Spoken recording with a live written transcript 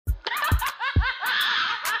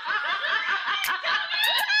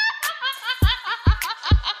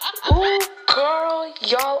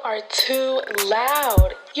Y'all are too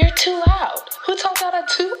loud. You're too loud. Who told y'all to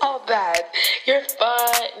do all that? You're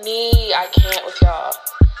funny. I can't with y'all.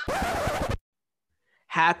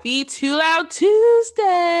 Happy Too Loud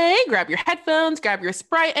Tuesday. Grab your headphones, grab your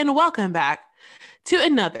Sprite, and welcome back to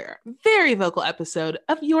another very vocal episode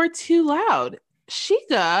of You're Too Loud.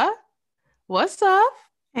 Sheikah, what's up?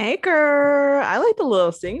 Hey, girl. I like the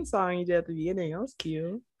little sing song you did at the beginning. That was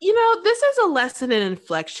cute. You know, this is a lesson in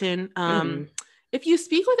inflection. If you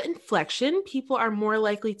speak with inflection, people are more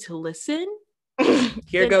likely to listen.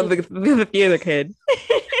 Here goes the theater kid.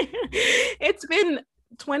 It's been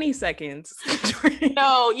 20 seconds.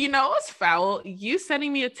 No, you know what's foul? You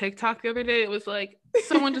sending me a TikTok the other day, it was like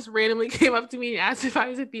someone just randomly came up to me and asked if I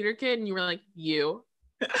was a theater kid, and you were like, you.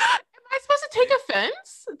 Am I supposed to take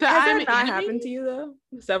offense? Has that not happened to you, though?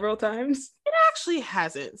 Several times? It actually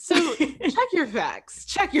hasn't. So check your facts.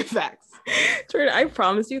 Check your facts. Jordan, I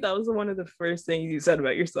promise you that was one of the first things you said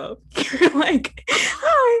about yourself. You're like,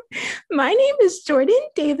 hi, my name is Jordan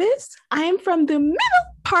Davis. I am from the middle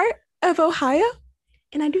part of Ohio,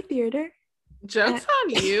 and I do theater. Joke's on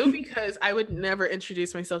you, because I would never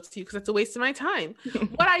introduce myself to you because that's a waste of my time.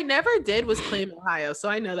 What I never did was claim Ohio, so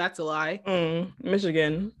I know that's a lie.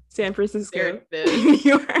 Michigan, San Francisco, New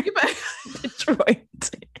York,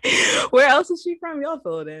 Detroit. Where else is she from? Y'all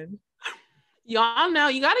fill it in. Y'all know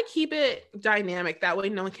you got to keep it dynamic. That way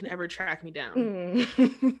no one can ever track me down.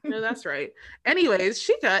 No, that's right. Anyways,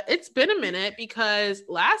 Sheikah, it's been a minute because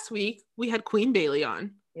last week we had Queen Bailey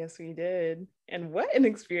on. Yes, we did. And what an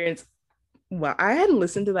experience. Well, I hadn't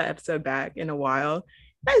listened to that episode back in a while.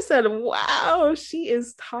 I said, wow, she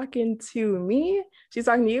is talking to me. She's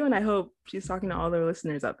talking to you, and I hope she's talking to all the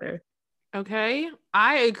listeners out there. Okay,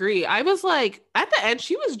 I agree. I was like, at the end,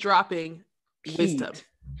 she was dropping wisdom.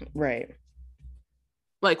 Right.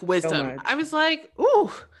 Like wisdom. So I was like,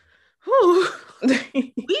 ooh.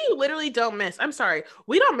 We literally don't miss. I'm sorry.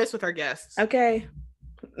 We don't miss with our guests. Okay.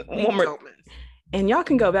 We don't miss. And y'all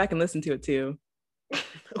can go back and listen to it too.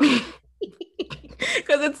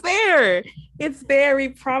 Because it's there. It's there. We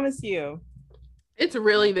promise you. It's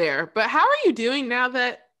really there. But how are you doing now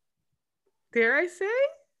that, dare I say,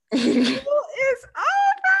 school is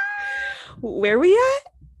over? Where we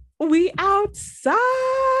at? We outside.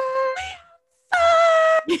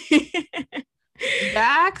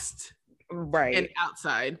 Vaxxed. Right. And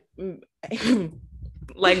outside.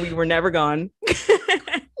 Like we were never gone.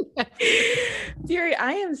 Fury,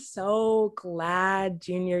 I am so glad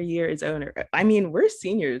junior year is over. I mean, we're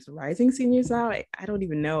seniors, rising seniors now. I don't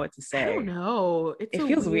even know what to say. I don't know. It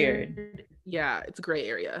feels weird. Yeah, it's a gray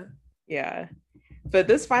area. Yeah. But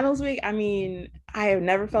this finals week, I mean, I have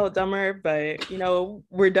never felt dumber, but you know,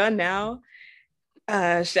 we're done now.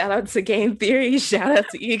 Shout out to game theory, shout out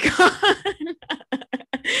to econ.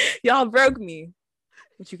 Y'all broke me,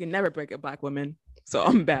 but you can never break a Black woman, so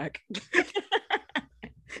I'm back.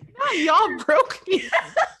 Y'all broke me.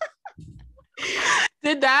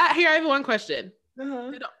 Did that? Here, I have one question.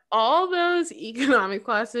 Did all those economic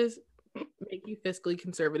classes make you fiscally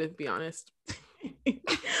conservative? Be honest.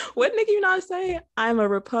 What Nicki Minaj say? I'm a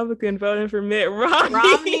Republican voting for Mitt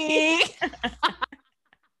Romney.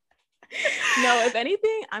 No, if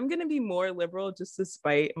anything, I'm gonna be more liberal just to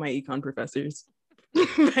spite my econ professors.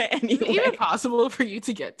 But anyway. Is it even possible for you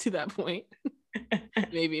to get to that point?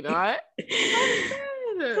 Maybe not.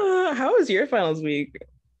 How was your finals week?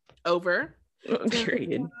 Over.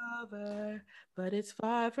 Period. Over, but it's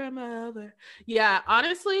far from over. Yeah,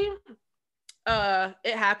 honestly,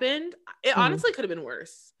 it happened. It honestly could have been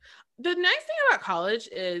worse. The nice thing about college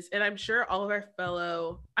is, and I'm sure all of our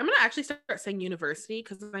I'm gonna actually start saying university,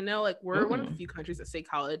 because I know like we're one of the few countries that say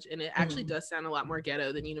college, and it actually does sound a lot more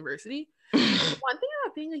ghetto than university. One thing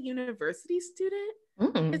about being a university student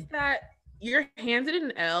is that you're handed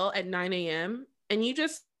an L at 9 a.m. and you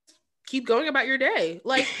just keep going about your day.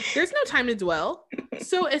 Like, there's no time to dwell.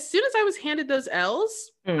 So as soon as I was handed those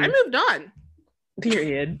L's, I moved on.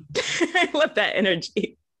 Period. I love that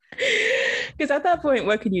energy. Because at that point,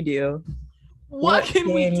 what can you do? What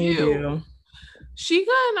can we do?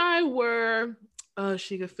 Sheikah and I were,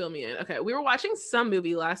 Sheikah, fill me in. Okay, we were watching some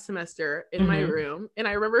movie last semester in my room, and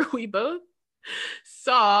I remember we both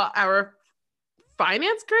saw our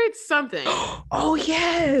finance grade something. Oh,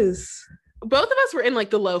 yes. Both of us were in like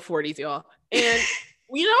the low 40s, y'all. And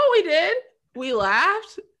you know what we did? We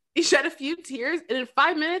laughed, we shed a few tears, and in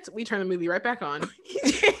 5 minutes, we turned the movie right back on.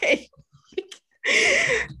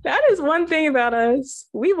 That is one thing about us.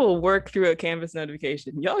 We will work through a Canvas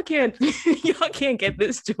notification. Y'all can't get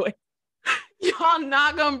this joy. Y'all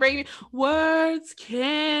not gonna bring me. Words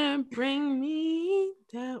can't bring me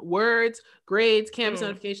down. Words, grades, Canvas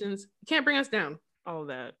notifications can't bring us down. all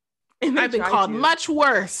that. I've been called much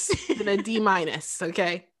worse than a D-.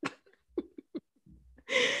 Okay.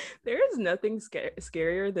 There is nothing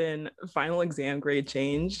scarier than final exam grade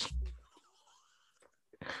change.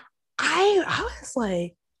 I was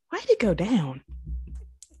like, why'd it go down?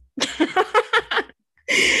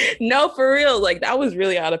 No, for real. Like, that was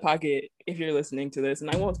really out of pocket if you're listening to this. And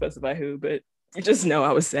I won't specify who, but just know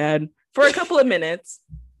I was sad for a couple of minutes.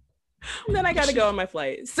 And then I got to go on my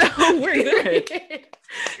flight. So we're good.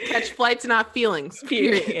 Catch flights, not feelings.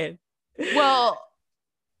 Period. Well,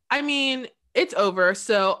 I mean, it's over.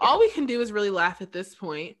 So all we can do is really laugh at this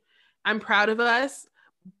point. I'm proud of us.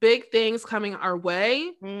 Big things coming our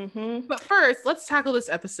way. Mm-hmm. But first, let's tackle this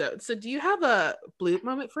episode. So do you have a bloop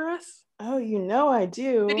moment for us? Oh, you know I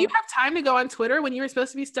do. Did you have time to go on Twitter when you were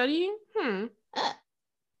supposed to be studying?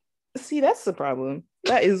 See, that's the problem.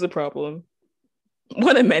 That is the problem.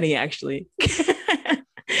 One of many, actually.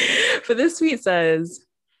 For this tweet says,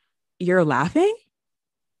 "You're laughing?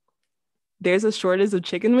 There's a shortage of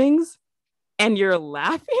chicken wings and you're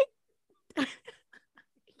laughing?" I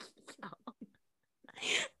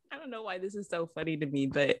don't know why this is so funny to me,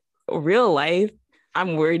 but real life,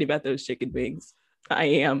 I'm worried about those chicken wings. I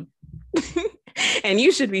am. And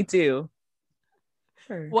you should be too.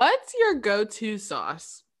 Sure. What's your go-to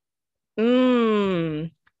sauce?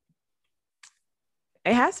 It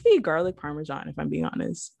has to be garlic parmesan, if I'm being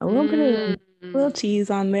honest. A little bit of little cheese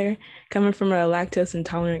on there, coming from a lactose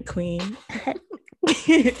intolerant queen.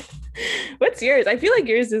 What's yours? I feel like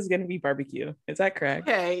yours is going to be barbecue. Is that correct?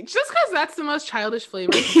 Okay, just because that's the most childish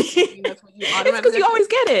flavor. That's what you it's because you always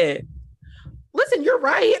get it. Listen, you're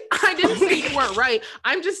right. I didn't say you weren't right.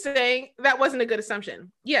 I'm just saying that wasn't a good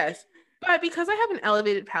assumption. Yes, but because I have an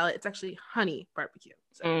elevated palate, it's actually honey barbecue.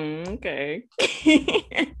 So. Okay.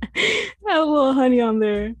 Have a little honey on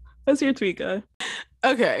there. What's your tweet, guy?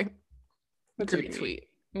 Okay. Great tweet.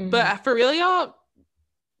 Mm-hmm. But for real, y'all,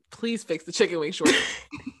 please fix the chicken wing shortage.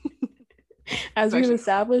 As we've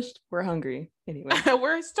established, we're hungry. Anyway.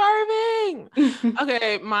 We're starving.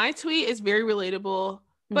 Okay, my tweet is very relatable.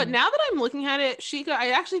 But now that I'm looking at it, Sheikah,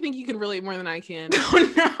 I actually think you can relate more than I can.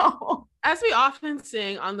 Oh, no. As we often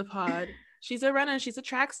sing on the pod, she's a runner, she's a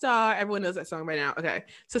track star. Everyone knows that song by now. Okay.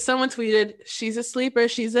 So someone tweeted, "She's a sleeper,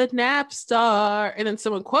 she's a nap star." And then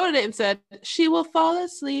someone quoted it and said, "She will fall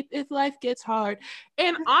asleep if life gets hard."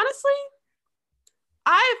 And honestly,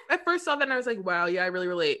 I at first saw that and I was like, wow, yeah, I really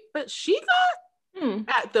relate. But Sheikah,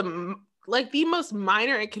 at the most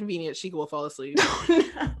minor inconvenience, Sheikah will fall asleep.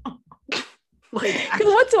 No. Because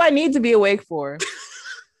what do I need to be awake for?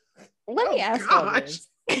 Let me ask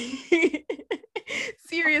you.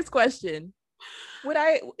 Serious question.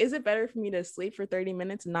 Is it better for me to sleep for 30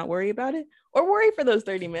 minutes and not worry about it, or worry for those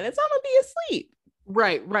 30 minutes I'm gonna be asleep?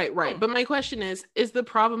 Right. But my question is the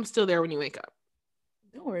problem still there when you wake up?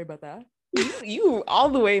 Don't worry about that. You all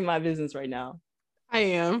the way in my business right now. I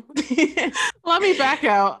am. Let me back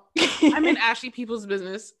out. I'm in ashy people's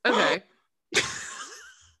business. Okay.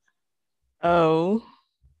 Oh.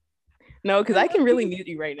 No, because I can really mute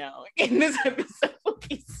you right now. In this episode will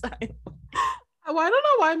be silent. Oh, I don't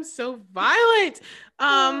know why I'm so violent.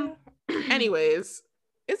 Anyways.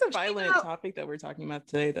 It's a violent topic that we're talking about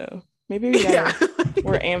today, though. Maybe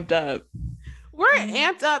we're amped up. We're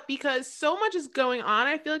amped up because so much is going on.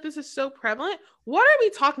 I feel like this is so prevalent. What are we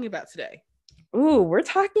talking about today? Ooh, we're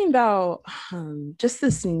talking about just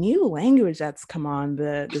this new language that's come on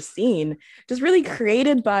the scene, just really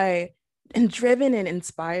created by and driven and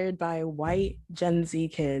inspired by white Gen Z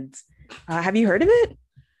kids. Have you heard of it?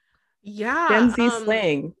 Yeah. Gen Z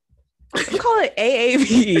slang. We call it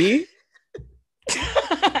AAV.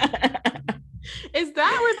 Is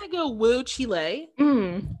that where they go woo chile?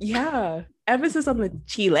 Yeah. Emphasis on the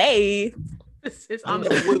chile. This is on the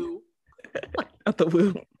woo. Not the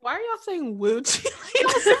woo. Why are y'all saying woo chile? Y'all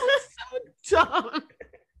sound so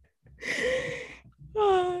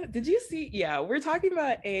dumb. Did you see? Yeah, we're talking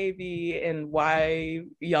about AAV and why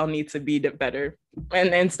y'all need to be better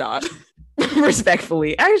and stop.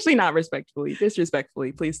 Respectfully. Actually, not respectfully.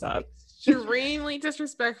 Disrespectfully. Please stop. Extremely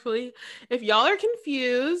disrespectfully. If y'all are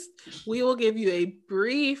confused, we will give you a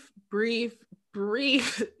brief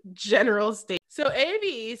general statement. So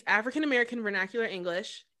AAV is African American Vernacular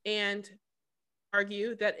English, and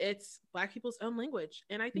argue that it's Black people's own language.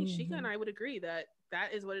 And I think Sheikah and I would agree that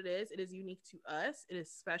that is what it is. It is unique to us. It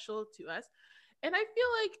is special to us. And I feel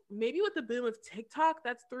like maybe with the boom of TikTok,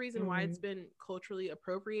 that's the reason why it's been culturally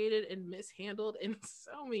appropriated and mishandled in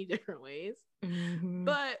so many different ways.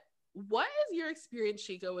 But what is your experience,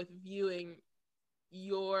 Sheikah, with viewing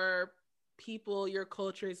your people, your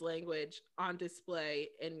culture's language on display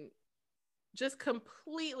and just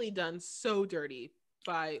completely done so dirty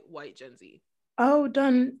by white Gen Z. Oh,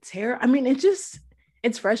 done terrible. I mean, it's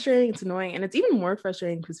frustrating, it's annoying, and it's even more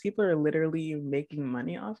frustrating because people are literally making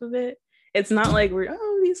money off of it. It's not like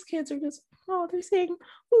these kids are just, they're saying,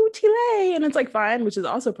 ooh, chile, and it's like fine, which is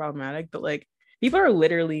also problematic, but like people are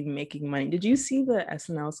literally making money. Did you see the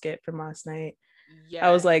SNL skit from last night? Yeah.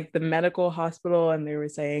 I was like the medical hospital, and they were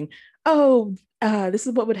saying, oh, this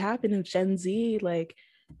is what would happen if Gen Z, like,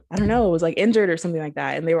 I don't know, was like injured or something like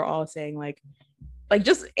that. And they were all saying like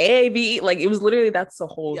just aave, like it was literally, that's the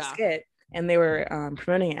whole skit. And they were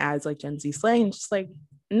promoting it as like Gen Z slang. Just like,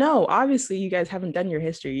 no, obviously you guys haven't done your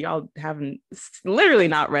history. Y'all haven't literally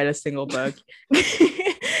not read a single book.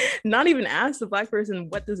 Not even asked the Black person,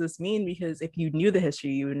 what does this mean? Because if you knew the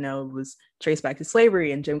history, you would know it was traced back to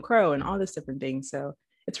slavery and Jim Crow and all this different things. So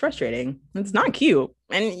it's frustrating. It's not cute.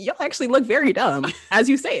 And y'all actually look very dumb as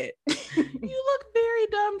you say it. You look very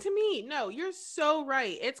dumb to me. No, you're so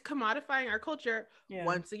right. It's commodifying our culture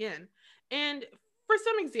once again. And for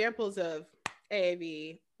some examples of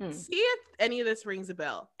aave, see if any of this rings a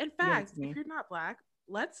bell. In fact, if you're not Black,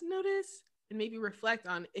 let's notice and maybe reflect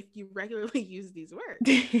on if you regularly use these words.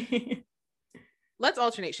 Let's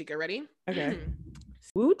alternate, Shika. Ready? Okay.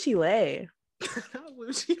 Woo chile.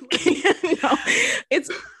 Woo chile. No, it's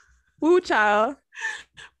woo child.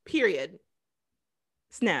 Period.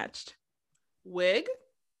 Snatched. Wig.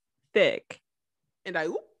 Thick. And I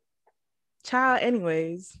child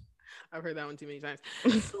anyways. I've heard that one too many times.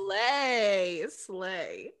 Slay.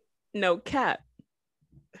 No cap.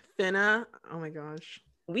 Finna. Oh my gosh.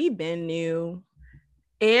 We been new.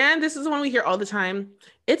 And this is the one we hear all the time.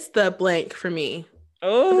 It's the blank for me.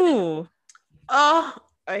 Oh. Oh,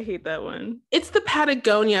 I hate that one. It's the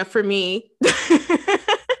Patagonia for me.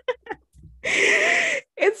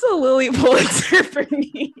 It's a Lily Pulitzer for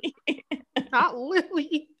me. Not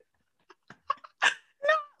Lily. Not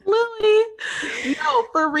Lily. No,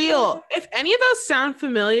 for real. If any of those sound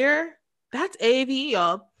familiar, that's aave,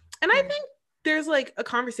 y'all. And I think there's like a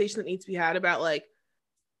conversation that needs to be had about like,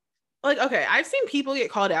 okay, I've seen people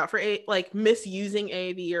get called out for like misusing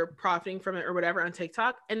aave or profiting from it or whatever on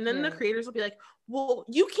TikTok. And then the creators will be like, well,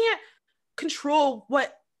 you can't control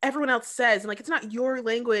what everyone else says. And like, it's not your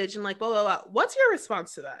language and like, blah, blah, blah. What's your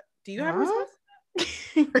response to that? Do you have a response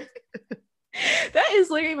to that? That is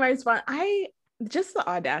literally my response. Just the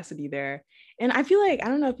audacity there. And I feel like, I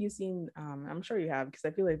don't know if you've seen, I'm sure you have, because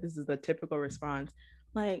I feel like this is the typical response.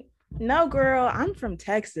 Like, no, girl, I'm from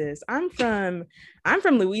Texas. I'm from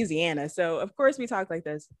Louisiana. So of course we talk like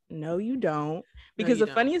this. No, you don't. Because the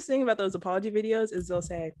funniest thing about those apology videos is they'll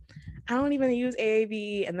say, I don't even use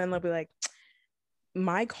aave. And then they'll be like,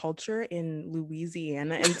 my culture in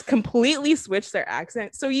Louisiana, and completely switch their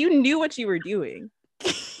accent. So you knew what you were doing.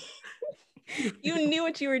 You knew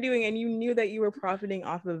what you were doing, and you knew that you were profiting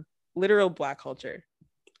off of literal Black culture.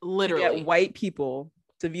 Literally. To get white people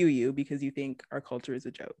to view you because you think our culture is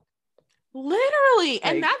a joke. Literally. Like,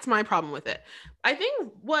 and that's my problem with it. I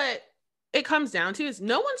think what it comes down to is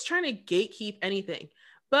no one's trying to gatekeep anything.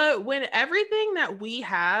 But when everything that we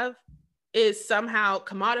have is somehow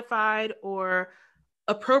commodified or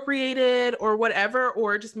appropriated or whatever,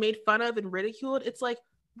 or just made fun of and ridiculed, it's like,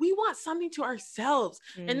 we want something to ourselves.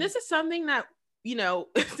 And this is something that, you know,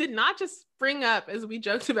 did not just spring up as we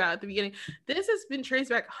joked about at the beginning. This has been traced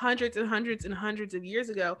back hundreds and hundreds and hundreds of years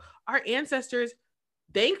ago. Our ancestors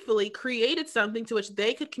thankfully created something to which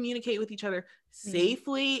they could communicate with each other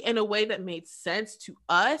safely in a way that made sense to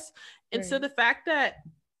us. And so the fact that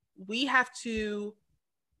we have to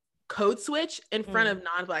code switch in front of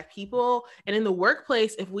non-Black people, and in the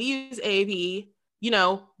workplace, if we use aave, you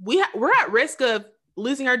know, we're at risk of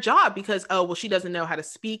losing our job because, oh, well, she doesn't know how to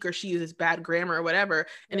speak, or she uses bad grammar or whatever.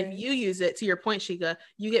 And if you use it, to your point, Shika,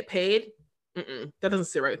 you get paid. That doesn't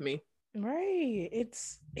sit right with me. Right.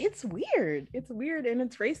 It's weird. It's weird, and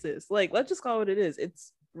it's racist. Like, let's just call it what it is.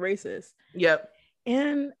 It's racist. Yep.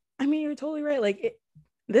 And I mean, you're totally right. Like,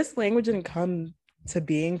 this language didn't come to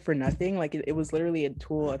being for nothing. Like, it was literally a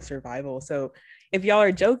tool of survival. So if y'all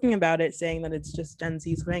are joking about it, saying that it's just Gen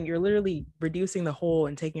Z slang, you're literally reducing the whole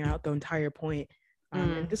and taking out the entire point,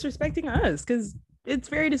 and disrespecting us, because it's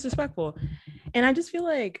very disrespectful. And I just feel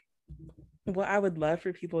like what I would love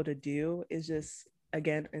for people to do is just,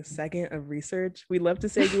 again, a second of research. We love to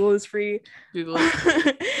say Google is free. Google.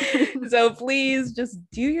 So please just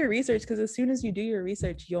do your research, because as soon as you do your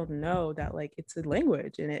research, you'll know that like it's a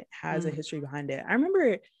language and it has a history behind it. I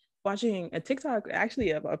remember watching a TikTok,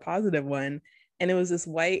 actually a positive one, and it was this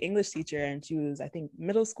white English teacher, and she was, I think,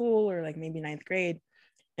 middle school or like maybe ninth grade.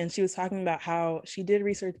 And she was talking about how she did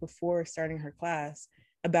research before starting her class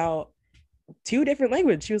about two different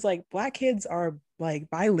languages. She was like, Black kids are like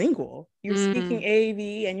bilingual. You're speaking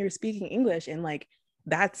AAV and you're speaking English, and like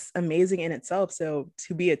that's amazing in itself. So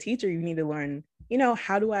to be a teacher, you need to learn,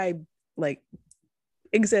 how do I like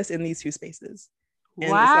exist in these two spaces? And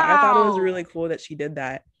so I thought it was really cool that she did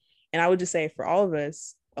that. And I would just say for all of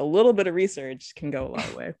us, a little bit of research can go a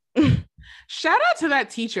long way. Shout out to that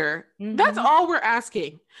teacher. That's all we're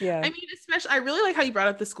asking. Yeah. I mean, especially, I really like how you brought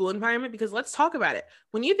up the school environment, because let's talk about it.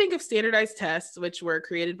 When you think of standardized tests, which were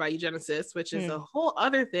created by eugenicists, which is a whole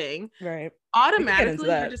other thing, right? Automatically,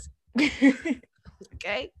 you're just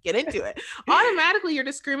okay, get into it. Automatically, you're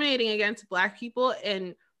discriminating against Black people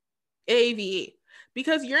in AAVE,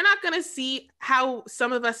 because you're not going to see how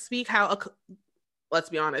some of us speak, let's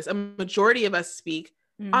be honest, a majority of us speak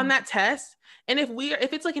on that test. And if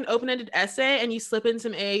it's like an open-ended essay and you slip in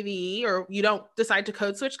some AAVE, or you don't decide to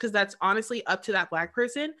code switch, because that's honestly up to that Black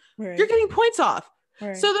person, you're getting points off.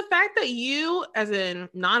 Right. So the fact that you, as in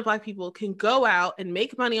non-Black people, can go out and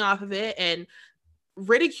make money off of it and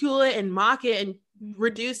ridicule it and mock it and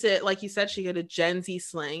reduce it, like you said, she had a Gen Z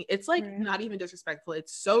slang. It's like not even disrespectful.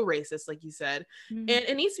 It's so racist, like you said. And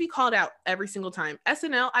it needs to be called out every single time.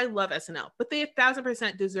 SNL, I love SNL, but they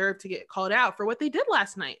 1,000% deserve to get called out for what they did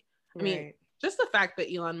last night. I mean, just the fact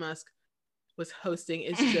that Elon Musk was hosting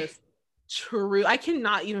is just true. I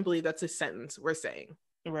cannot even believe that's a sentence we're saying.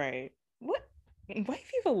 Right. What? White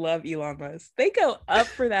people love Elon Musk. They go up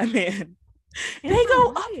for that man. They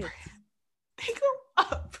go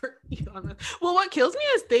up for Elon Musk. Well, what kills me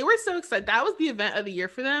is they were so excited. That was the event of the year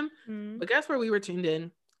for them. But guess where we were tuned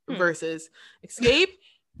in? Versus Escape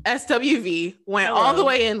SWV went all the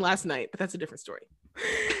way in last night, but that's a different story.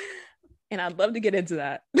 And I'd love to get into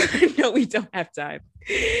that. No, we don't have time.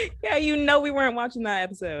 Yeah, we weren't watching that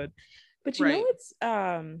episode. But you know what's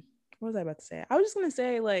what was I about to say? I was just gonna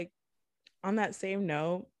say, like, on that same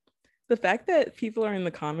note, the fact that people are in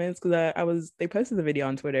the comments, because they posted the video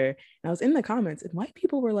on Twitter and I was in the comments, and white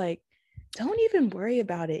people were like, don't even worry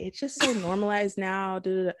about it. It's just so normalized now.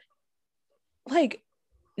 Like,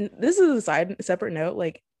 this is a separate note.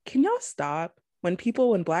 Like, can y'all stop when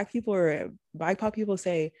Black people or BIPOC people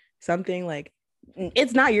say something like,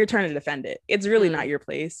 it's not your turn to defend it. It's really not your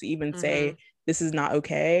place to even say this is not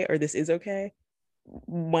okay or this is okay,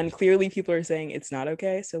 when clearly people are saying it's not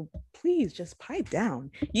okay. So please just pipe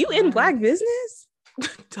down. You in Black business?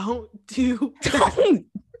 Don't do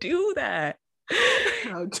that.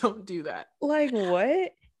 No, don't do that. Like,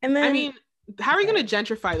 what? And then, I mean, how are you going to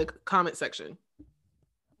gentrify the comment section?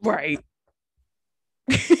 Right.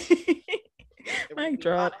 Mic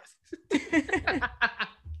drop.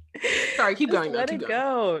 Sorry, keep going. Let it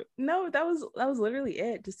go. No, that was literally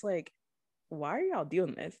it. Just like, why are y'all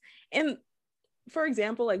doing this? And for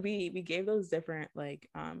example, like we gave those different like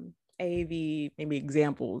AAV maybe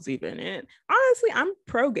examples even. And honestly, I'm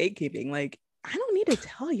pro gatekeeping. Like, I don't need to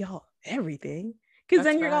tell y'all everything, because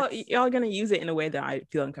then y'all gonna use it in a way that I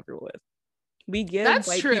feel uncomfortable with. We give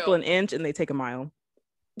white people an inch and they take a mile.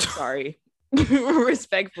 Sorry.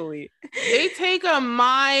 Respectfully, they take a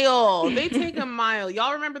mile.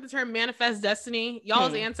 Y'all remember the term manifest destiny?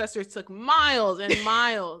 Y'all's ancestors took miles and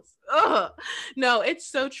miles. Ugh. No, it's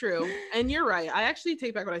so true. And you're right. I actually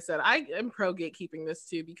take back what I said. I am pro gatekeeping this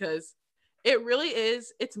too, because it really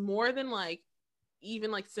is. It's more than like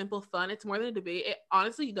even like simple fun. It's more than a debate. It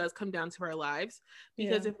honestly does come down to our lives,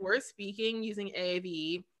 because if we're speaking using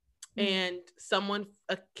AAVE and someone,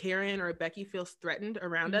 a Karen or a Becky, feels threatened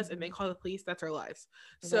around us and they call the police, that's our lives.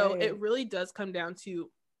 So it really does come down to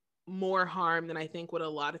more harm than I think what a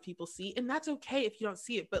lot of people see. And that's okay if you don't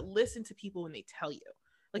see it, but listen to people when they tell you.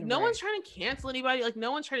 Like, no one's trying to cancel anybody. Like,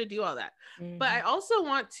 no one's trying to do all that. But I also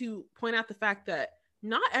want to point out the fact that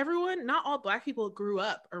not all Black people grew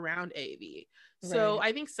up around AAV. So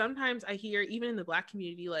I think sometimes I hear, even in the Black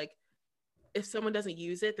community, like, if someone doesn't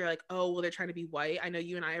use it, they're like, oh, well, they're trying to be white. I know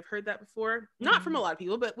you and I have heard that before. Not from a lot of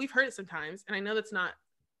people, but we've heard it sometimes. And I know that's not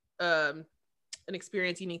an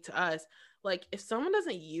experience unique to us. Like, if someone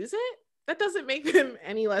doesn't use it, that doesn't make them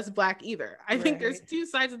any less Black either. I think there's two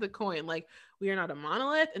sides of the coin. Like, we are not a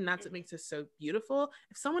monolith, and that's what makes us so beautiful.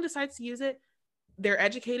 If someone decides to use it, they're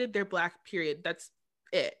educated, they're Black, period. That's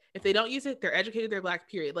it. If they don't use it, they're educated, they're Black,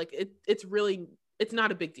 period. Like, it's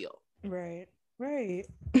not a big deal. Right.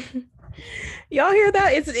 Y'all hear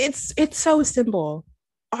that? It's so simple.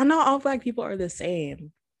 Not all Black people are the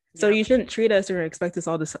same. So you shouldn't treat us or expect us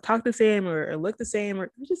all to talk the same or look the same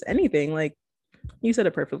or just anything. Like, you said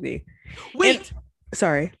it perfectly. Wait.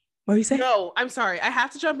 Sorry. What were you saying? No, I'm sorry. I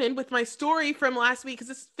have to jump in with my story from last week because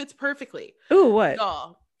this fits perfectly. Ooh, what?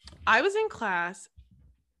 Y'all, I was in class.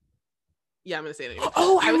 Yeah, I'm going to say it anyway.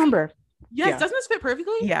 Oh, I remember. Yes, Yeah. doesn't this fit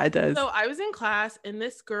perfectly? Yeah, it does. So I was in class and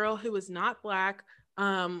this girl who was not Black,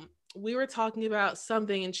 we were talking about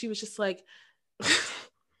something and she was just like,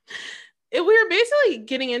 we were basically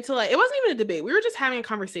getting into like, it wasn't even a debate. We were just having a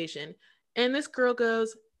conversation. And this girl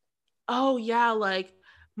goes, oh yeah, like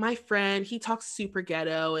my friend, he talks super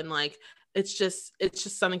ghetto and like, it's just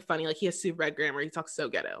something funny. Like he has super bad grammar. He talks so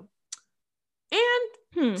ghetto.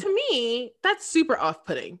 And to me, that's super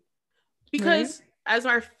off-putting because as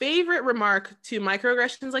our favorite remark to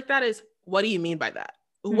microaggressions like that is, what do you mean by that?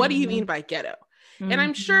 What do you mean by ghetto? And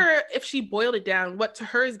I'm sure if she boiled it down, what to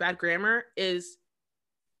her is bad grammar is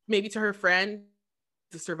maybe to her friend,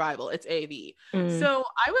 the survival, it's aave. So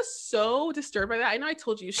I was so disturbed by that. I know I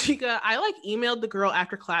told you, Shika, I like emailed the girl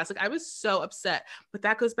after class. Like I was so upset, but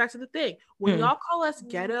that goes back to the thing. When y'all call us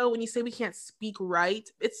ghetto, when you say we can't speak right,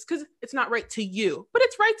 it's because it's not right to you, but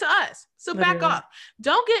it's right to us. So back off.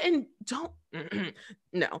 Don't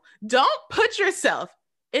put yourself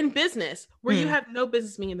in business where you have no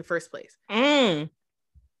business being in the first place. That's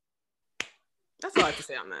all I have to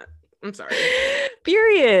say on that. I'm sorry.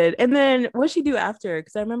 Period. And then what she do after?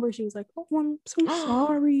 Because I remember she was like, "Oh, I'm so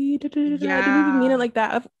sorry. I didn't even mean it like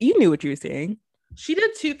that." You knew what you were saying. She did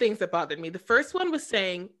two things that bothered me. The first one was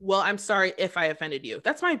saying, "Well, I'm sorry if I offended you."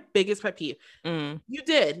 That's my biggest pet peeve. You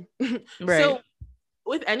did. Right. So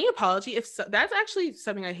with any apology, that's actually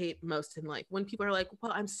something I hate most in life, when people are like,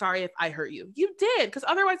 "Well, I'm sorry if I hurt you." You did, because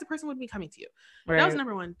otherwise the person wouldn't be coming to you. Right. That was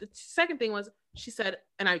number one. The second thing was, she said,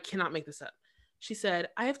 and I cannot make this up, she said,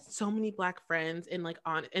 I have so many Black friends and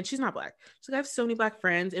and she's not Black. She's like, I have so many Black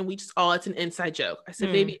friends and we just it's an inside joke. I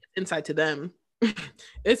said, baby, it's inside to them.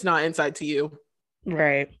 It's not inside to you.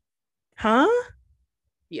 Right. Huh?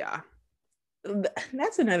 Yeah.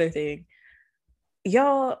 That's another thing.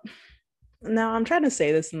 Y'all, now I'm trying to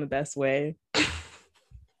say this in the best way.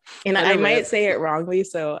 And I might say it wrongly,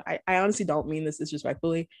 so I honestly don't mean this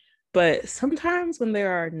disrespectfully. But sometimes when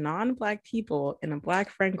there are non-Black people in a Black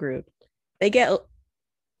friend group, they get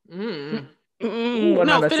no,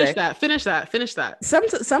 finish that. Some of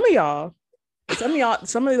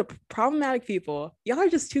the problematic people, y'all are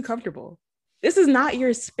just too comfortable. This is not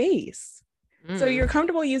your space. So you're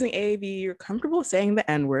comfortable using aave, you're comfortable saying the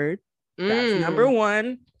N-word. That's number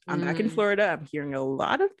one. I'm back in Florida. I'm hearing a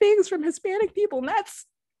lot of things from Hispanic people, and that's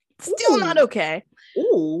still not okay.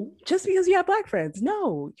 Just because you have Black friends.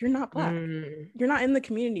 No, you're not Black. You're not in the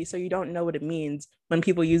community, so you don't know what it means when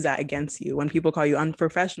people use that against you, when people call you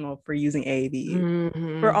unprofessional for using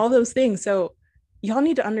aave, for all those things. So y'all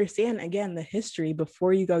need to understand, again, the history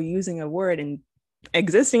before you go using a word and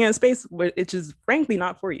existing in a space where it's just frankly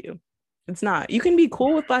not for you. It's not. You can be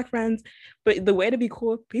cool with Black friends, but the way to be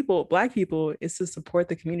cool with Black people, is to support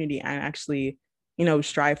the community and actually,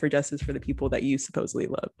 strive for justice for the people that you supposedly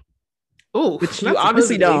love. Oh, which you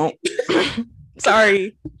obviously don't.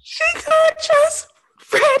 Sorry. She could just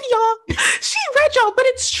read y'all. She read y'all, but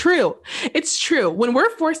it's true. It's true. When we're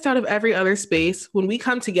forced out of every other space, when we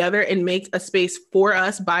come together and make a space for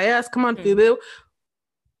us, by us, come on, FUBU.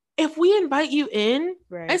 If we invite you in,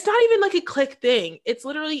 it's not even like a click thing. It's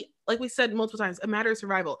literally, like we said multiple times, a matter of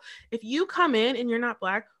survival. If you come in and you're not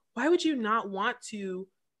Black, why would you not want to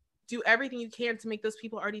do everything you can to make those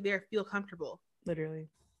people already there feel comfortable? Literally.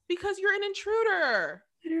 Because you're an intruder.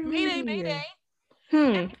 Literally. Mayday.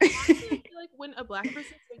 And I feel like when a Black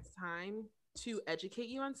person takes time to educate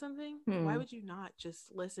you on something, why would you not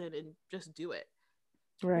just listen and just do it?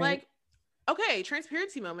 Right. Like, okay,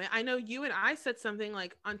 transparency moment. I know you and I said something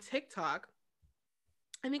like on TikTok.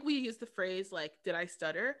 I think we used the phrase like, did I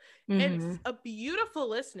stutter? And a beautiful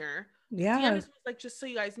listener DM'd us, like, just so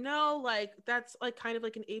you guys know, like, that's like kind of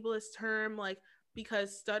like an ableist term, like,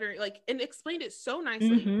 because stuttering, like, and explained it so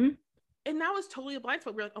nicely. And that was totally a blind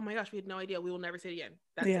spot. We're like, oh my gosh, we had no idea. We will never say it again.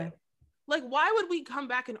 That's it. Like, why would we come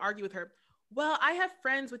back and argue with her? Well, I have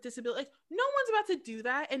friends with disabilities. Like, no one's about to do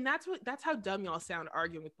that. And that's how dumb y'all sound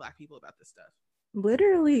arguing with Black people about this stuff.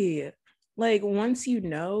 Literally. Like, once you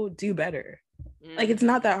know, do better. Like, it's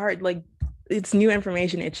not that hard. Like, it's new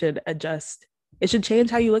information. It should adjust. It should change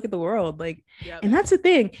how you look at the world. Like, and that's the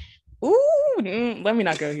thing. Ooh, let me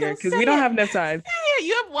not go here because we don't have enough time. Yeah,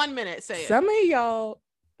 you have 1 minute. Say it. Some of y'all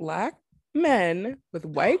Black men with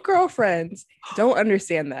white girlfriends don't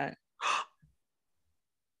understand that.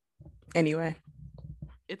 Anyway,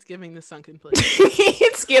 it's giving the sunken place.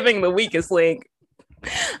 It's giving the weakest link.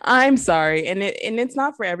 I'm sorry, and it's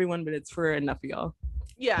not for everyone, but it's for enough of y'all.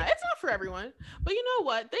 Yeah, it's not for everyone, but you know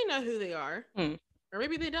what? They know who they are, or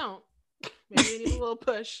maybe they don't. Maybe they need a little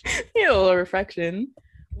push. Yeah, a little reflection.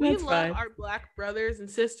 We love our Black brothers and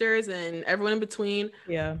sisters and everyone in between.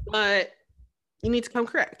 Yeah, but you need to come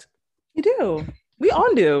correct. You do. We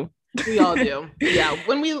all do. We all do. Yeah.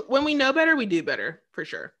 When we know better, we do better for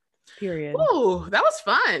sure. Period. Oh, that was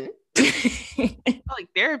fun. Like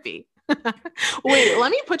therapy. Wait,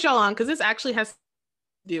 let me put y'all on because this actually has to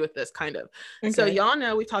do with this kind of. Okay. So y'all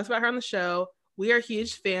know we talked about her on the show. We are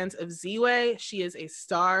huge fans of Ziwe. She is a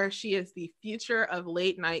star. She is the future of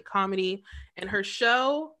late night comedy, and her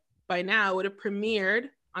show by now would have premiered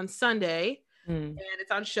on Sunday, and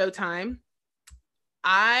it's on Showtime.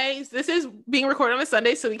 This is being recorded on a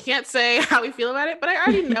Sunday, so we can't say how we feel about it, but I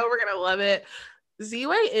already know we're gonna love it.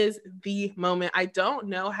 Ziwe is the moment. I don't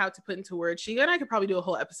know how to put into words. She and I could probably do a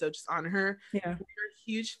whole episode just on her. Yeah, we're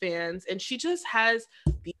huge fans, and she just has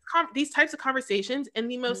these types of conversations in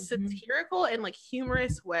the most satirical and like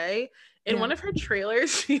humorous way. In one of her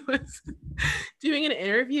trailers, she was doing an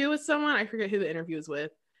interview with someone. I forget who the interview was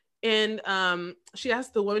with. And she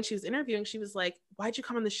asked the woman she was interviewing, she was like, why'd you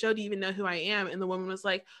come on the show? Do you even know who I am? And the woman was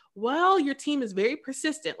like, well, your team is very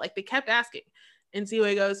persistent. Like they kept asking. And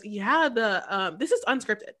Ziwe goes, yeah, this is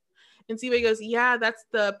unscripted. And Ziwe goes, yeah, that's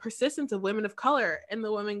the persistence of women of color. And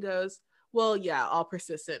the woman goes, well, yeah, all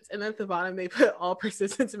persistence. And then at the bottom, they put all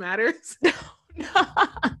persistence matters. And like,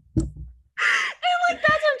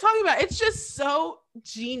 that's what I'm talking about. It's just so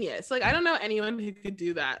genius. Like, I don't know anyone who could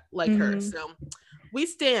do that like her. So we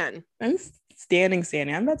stand. I'm standing.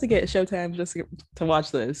 I'm about to get Showtime just to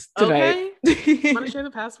watch this tonight. Okay. Want to share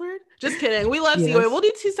the password? Just kidding. We love Ziwe. We'll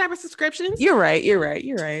do 2 separate subscriptions. You're right.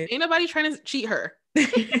 Ain't nobody trying to cheat her.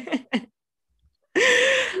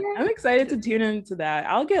 I'm excited to tune into that.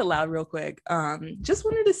 I'll get loud real quick. Just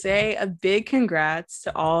wanted to say a big congrats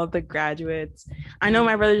to all the graduates. I know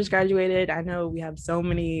my brother just graduated. I know we have so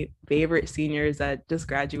many favorite seniors that just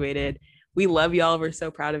graduated. We love y'all. We're so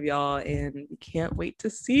proud of y'all, and we can't wait to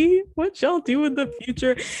see what y'all do in the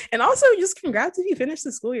future. And also, just congrats if you finished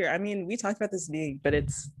the school year. I mean, we talked about this being, but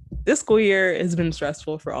this school year has been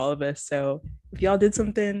stressful for all of us. So if y'all did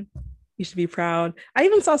something, you should be proud. I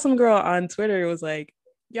even saw some girl on Twitter was like,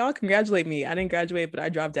 y'all congratulate me. I didn't graduate, but I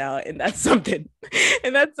dropped out, and that's something.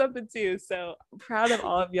 And that's something too. So I'm proud of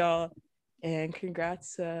all of y'all, and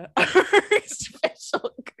congrats to our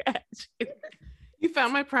special graduate. You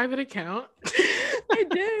found my private account? I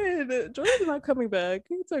did. Jordan's not coming back.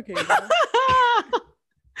 It's okay. That's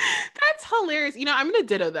hilarious. You know, I'm gonna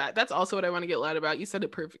ditto that. That's also what I want to get loud about. You said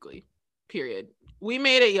it perfectly. Period. We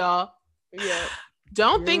made it, y'all. Yeah.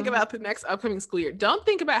 Don't think about the next upcoming school year. Don't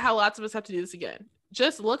think about how lots of us have to do this again.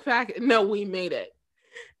 Just look back. No, we made it.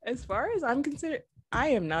 As far as I'm concerned, I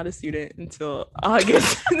am not a student until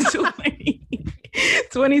August 27th.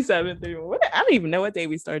 I don't even know what day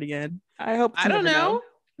we start again. I hope. I don't know.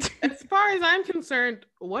 As far as I'm concerned,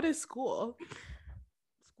 what is school?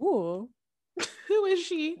 School? Who is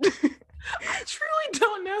she? I truly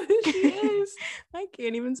don't know who she is. I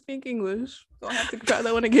can't even speak English. So I'll have to try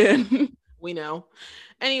that one again. We know.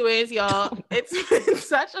 Anyways, y'all, it's been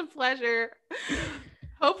such a pleasure.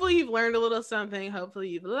 Hopefully you've learned a little something. Hopefully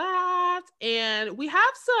you've laughed. And we'll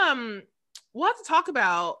have to talk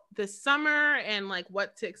about this summer and like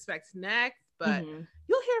what to expect next. But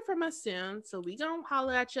you'll hear from us soon. So we gonna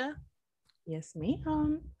holler at you. Yes,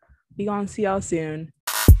 ma'am. We gonna see y'all soon.